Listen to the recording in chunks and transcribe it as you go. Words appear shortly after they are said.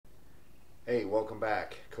Hey, welcome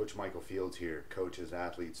back. Coach Michael Fields here. Coaches,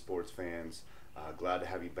 athletes, sports fans, glad to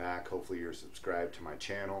have you back. Hopefully you're subscribed to my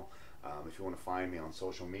channel. If you want to find me on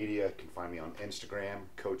social media, you can find me on Instagram,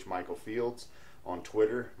 Coach Michael Fields, on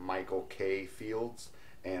Twitter, Michael K. Fields,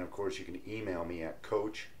 and of course you can email me at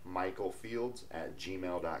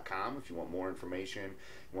coachmichaelfields@gmail.com if you want more information,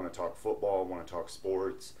 you want to talk football, want to talk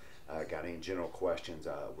sports, got any general questions,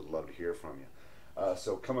 would love to hear from you.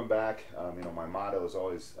 So coming back, my motto is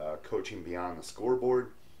always coaching beyond the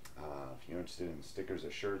scoreboard. If you're interested in stickers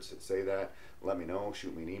or shirts that say that, let me know.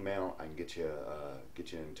 Shoot me an email. I can get you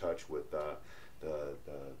in touch with the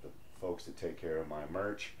folks that take care of my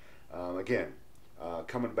merch. Again,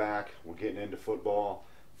 coming back, we're getting into football.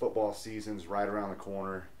 Football season's right around the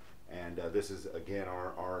corner, and this is again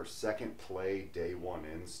our second play day one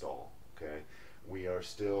install. Okay, we are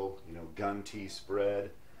still gun tee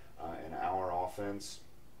spread. In our offense,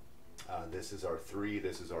 this is our 3,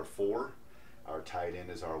 this is our 4. Our tight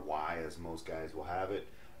end is our Y, as most guys will have it.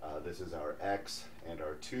 This is our X and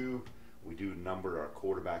our 2. We do number our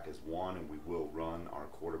quarterback as 1, and we will run our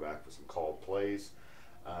quarterback with some called plays.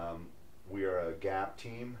 We are a gap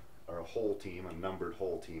team, or a whole team, a numbered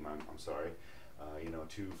whole team, I'm sorry.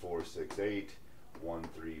 2, 4, 6, 8, 1,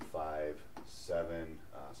 3, 5, 7.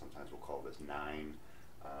 Sometimes we'll call this 9.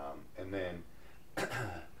 And then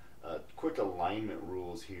quick alignment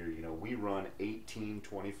rules here. We run 18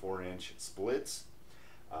 24-inch splits.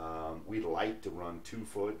 We like to run 2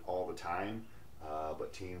 foot all the time,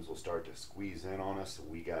 but teams will start to squeeze in on us, so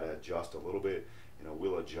we got to adjust a little bit.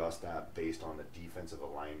 We'll adjust that based on the defensive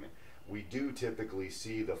alignment. We do typically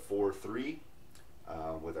see the 4-3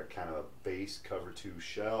 with a kind of base cover 2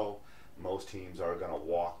 shell. Most teams are going to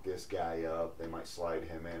walk this guy up. They might slide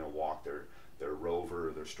him in and walk their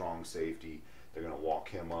rover, their strong safety. They're going to walk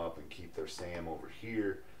him up and keep their Sam over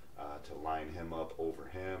here to line him up over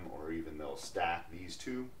him, or even they'll stack these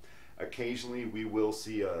two. Occasionally we will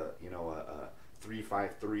see a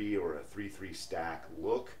 3-5-3 or a 3-3 stack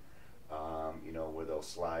look, where they'll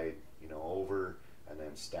slide over and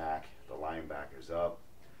then stack the linebackers up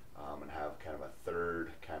and have kind of a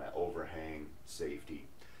third kind of overhang safety,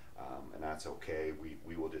 and that's okay.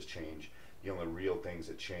 We will just change. The only real things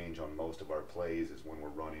that change on most of our plays is when we're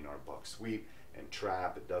running our buck sweep and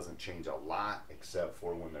trap. It doesn't change a lot, except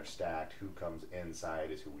for when they're stacked, who comes inside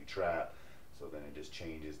is who we trap. So then it just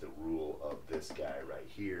changes the rule of this guy right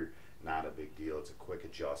here. Not a big deal. It's a quick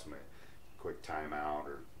adjustment, quick timeout,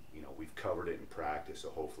 or we've covered it in practice, so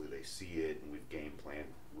hopefully they see it, and we've game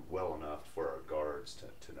planned well enough for our guards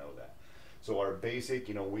to know that. So our basic,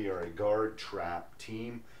 we are a guard trap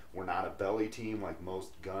team. We're not a belly team like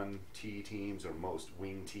most gun tee teams or most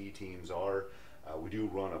wing tee teams are. We do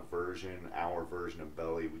run our version of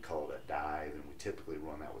belly. We call it a dive, and we typically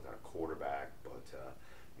run that with our quarterback, but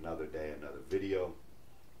another day, another video.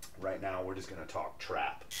 Right now, we're just going to talk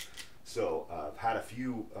trap. So I've had a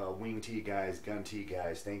few wing tee guys, gun tee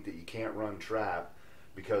guys think that you can't run trap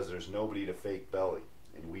because there's nobody to fake belly,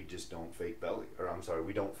 and we just don't fake belly. Or I'm sorry,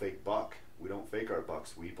 we don't fake buck. We don't fake our buck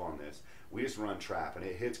sweep on this. We just run trap, and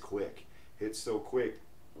it hits quick. Hits so quick,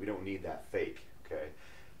 we don't need that fake, okay?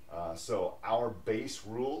 So our base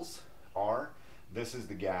rules are, this is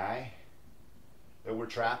the guy that we're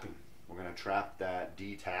trapping. We're going to trap that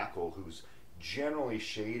D tackle who's generally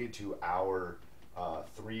shaded to our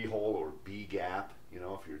 3-hole or B gap. If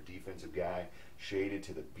you're a defensive guy, shaded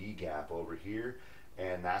to the B gap over here,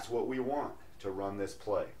 and that's what we want to run this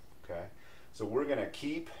play, okay? So we're going to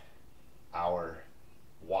keep our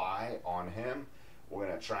Y on him. We're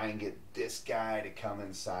going to try and get this guy to come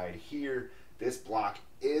inside here. This block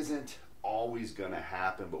isn't always going to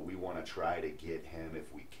happen, but we want to try to get him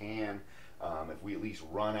if we can. If we at least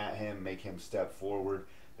run at him, make him step forward,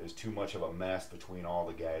 there's too much of a mess between all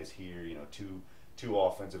the guys here. Two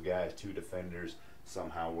offensive guys, 2 defenders.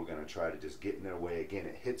 Somehow we're going to try to just get in their way. Again,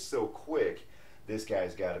 it hits so quick. This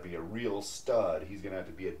guy's got to be a real stud. He's going to have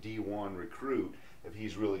to be a D1 recruit if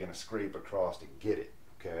he's really going to scrape across and get it,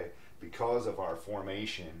 okay? Because of our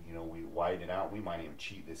formation, we widen it out. We might even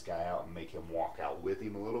cheat this guy out and make him walk out with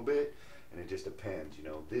him a little bit, and it just depends.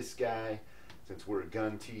 This guy, since we're a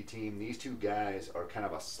gun tee team, these 2 guys are kind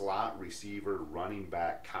of a slot receiver running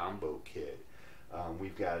back combo kid.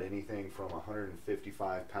 We've got anything from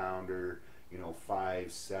 155-pounder,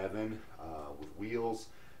 5'7", with wheels,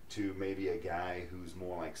 to maybe a guy who's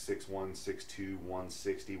more like 6'1", 6'2",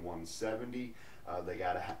 160, 170. They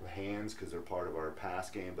got to have hands because they're part of our pass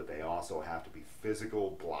game, but they also have to be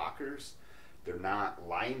physical blockers. They're not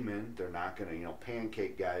linemen. They're not going to,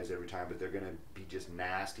 pancake guys every time, but they're going to be just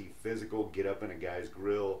nasty, physical, get up in a guy's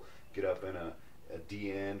grill, get up in a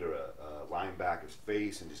D end or a linebacker's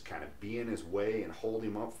face and just kind of be in his way and hold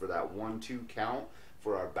him up for that 1-2 count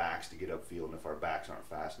for our backs to get upfield. And if our backs aren't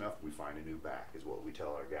fast enough, we find a new back, is what we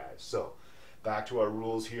tell our guys. So back to our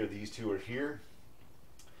rules here. These two are here.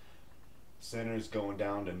 Center's going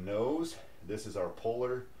down to nose. This is our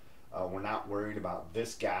puller. We're not worried about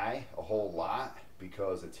this guy a whole lot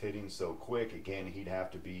because it's hitting so quick. Again, he'd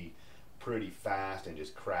have to be pretty fast and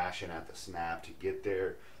just crashing at the snap to get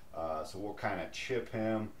there. So we'll kind of chip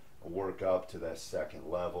him, work up to that second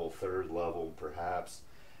level, third level perhaps.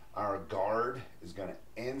 Our guard is going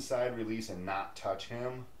to inside release and not touch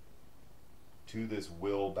him to this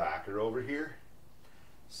will backer over here.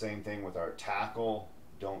 Same thing with our tackle.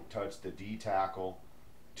 Don't touch the D tackle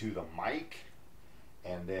to the mic.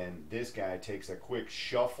 And then this guy takes a quick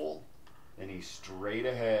shuffle and he's straight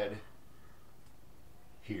ahead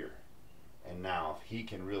here. And now if he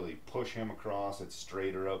can really push him across, it's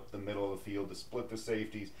straighter up the middle of the field to split the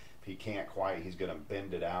safeties. If he can't quite, he's going to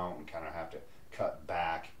bend it out and kind of have to cut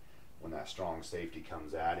back when that strong safety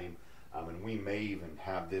comes at him. And we may even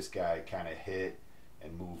have this guy kind of hit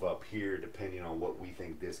and move up here depending on what we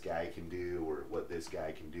think this guy can do or what this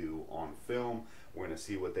guy can do on film. We're going to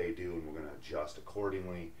see what they do and we're going to adjust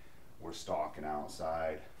accordingly. We're stalking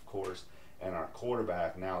outside, of course. And our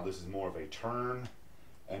quarterback, now this is more of a turn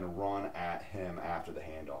and run at him after the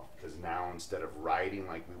handoff, because now instead of riding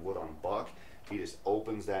like we would on Buck, he just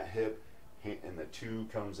opens that hip and the 2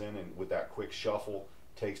 comes in and with that quick shuffle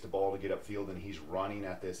takes the ball to get upfield, and he's running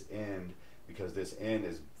at this end because this end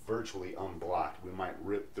is virtually unblocked. We might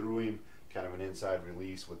rip through him, kind of an inside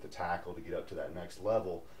release with the tackle to get up to that next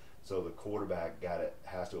level. So the quarterback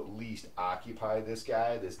has to at least occupy this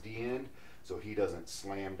guy, this D end, so he doesn't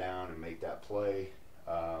slam down and make that play.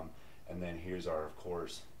 And then here's our, of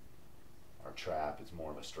course, our trap. It's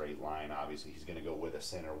more of a straight line. Obviously, he's going to go where the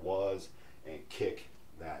center was and kick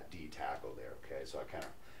that D tackle there. Okay, so I kind of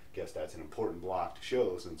guess that's an important block to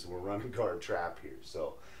show since we're running guard trap here.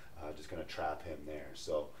 So just going to trap him there.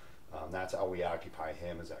 So that's how we occupy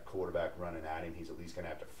him, is that quarterback running at him. He's at least going to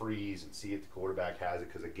have to freeze and see if the quarterback has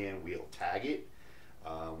it, because again, we'll tag it.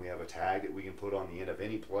 We have a tag that we can put on the end of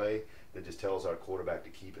any play that just tells our quarterback to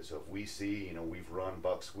keep it. So if we see, you know, we've run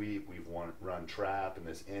buck sweep, we've run trap, and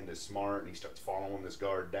this end is smart, and he starts following this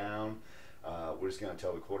guard down, we're just going to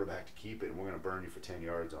tell the quarterback to keep it, and we're going to burn you for 10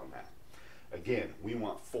 yards on that. Again, we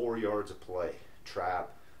want 4 yards of play.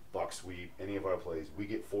 Trap, buck sweep, any of our plays, we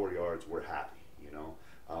get 4 yards, we're happy, you know.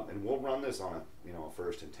 And we'll run this on a, you know, a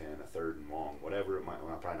 1st and 10, a 3rd and long, whatever it might.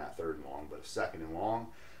 Well, probably not 3rd and long, but a 2nd and long,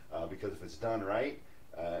 because if it's done right,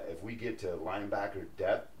 if we get to linebacker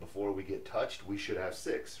depth before we get touched, we should have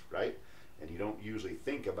 6, right? And you don't usually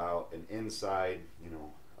think about an inside,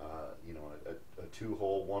 a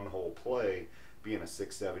 2-hole, 1-hole play being a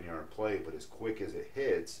 6-7 yard play, but as quick as it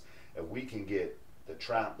hits, if we can get the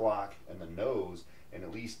trap block and the nose and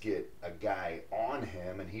at least get a guy on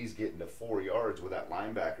him and he's getting to 4 yards where that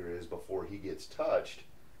linebacker is before he gets touched,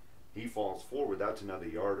 he falls forward, that's another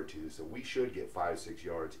yard or 2. So we should get 5-6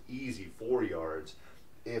 yards, easy 4 yards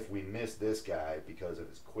if we miss this guy because of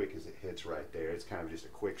as quick as it hits right there. It's kind of just a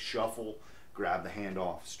quick shuffle, grab the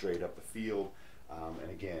handoff straight up the field. And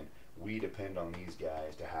again, we depend on these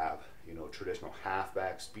guys to have, you know, traditional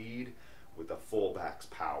halfback speed with the fullback's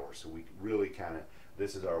power. So we really kind of,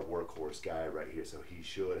 this is our workhorse guy right here. So he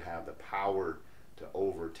should have the power to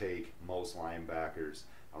overtake most linebackers,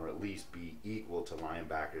 or at least be equal to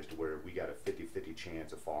linebackers, to where we got a 50-50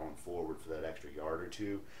 chance of falling forward for that extra yard or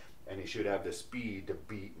 2. And he should have the speed to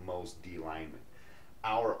beat most D linemen.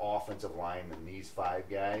 Our offensive linemen, these 5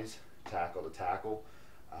 guys, tackle to tackle,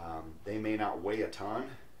 they may not weigh a ton,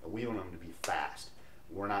 and we want them to be fast.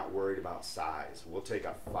 We're not worried about size. We'll take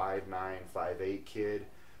a 5'9", 5'8" kid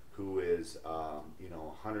who is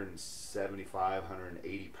 175,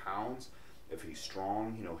 180 pounds. If he's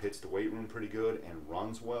strong, you know, hits the weight room pretty good and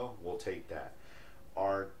runs well, we'll take that.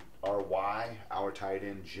 Our tight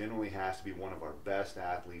end generally has to be one of our best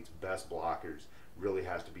athletes, best blockers, really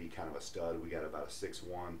has to be kind of a stud. We got about a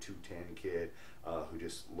 6'1", 210 kid who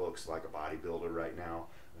just looks like a bodybuilder right now.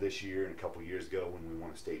 This year and a couple years ago when we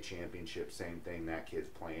won a state championship, same thing, that kid's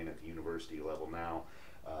playing at the university level now.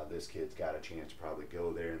 This kid's got a chance to probably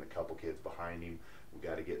go there, and a couple kids behind him. We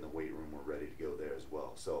got to get in the weight room. We're ready to go there as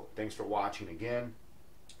well. So thanks for watching again.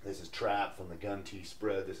 This is Trap from the Gun T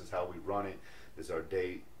Spread. This is how we run it. This is our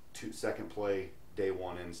second play, day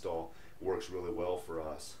 1 install. Works really well for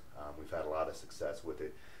us. We've had a lot of success with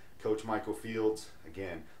it. Coach Michael Fields,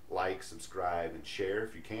 again, like, subscribe, and share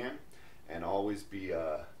if you can. And always be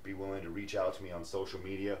willing to reach out to me on social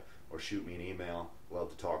media or shoot me an email.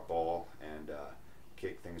 Love to talk ball and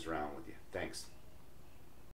kick things around with you. Thanks.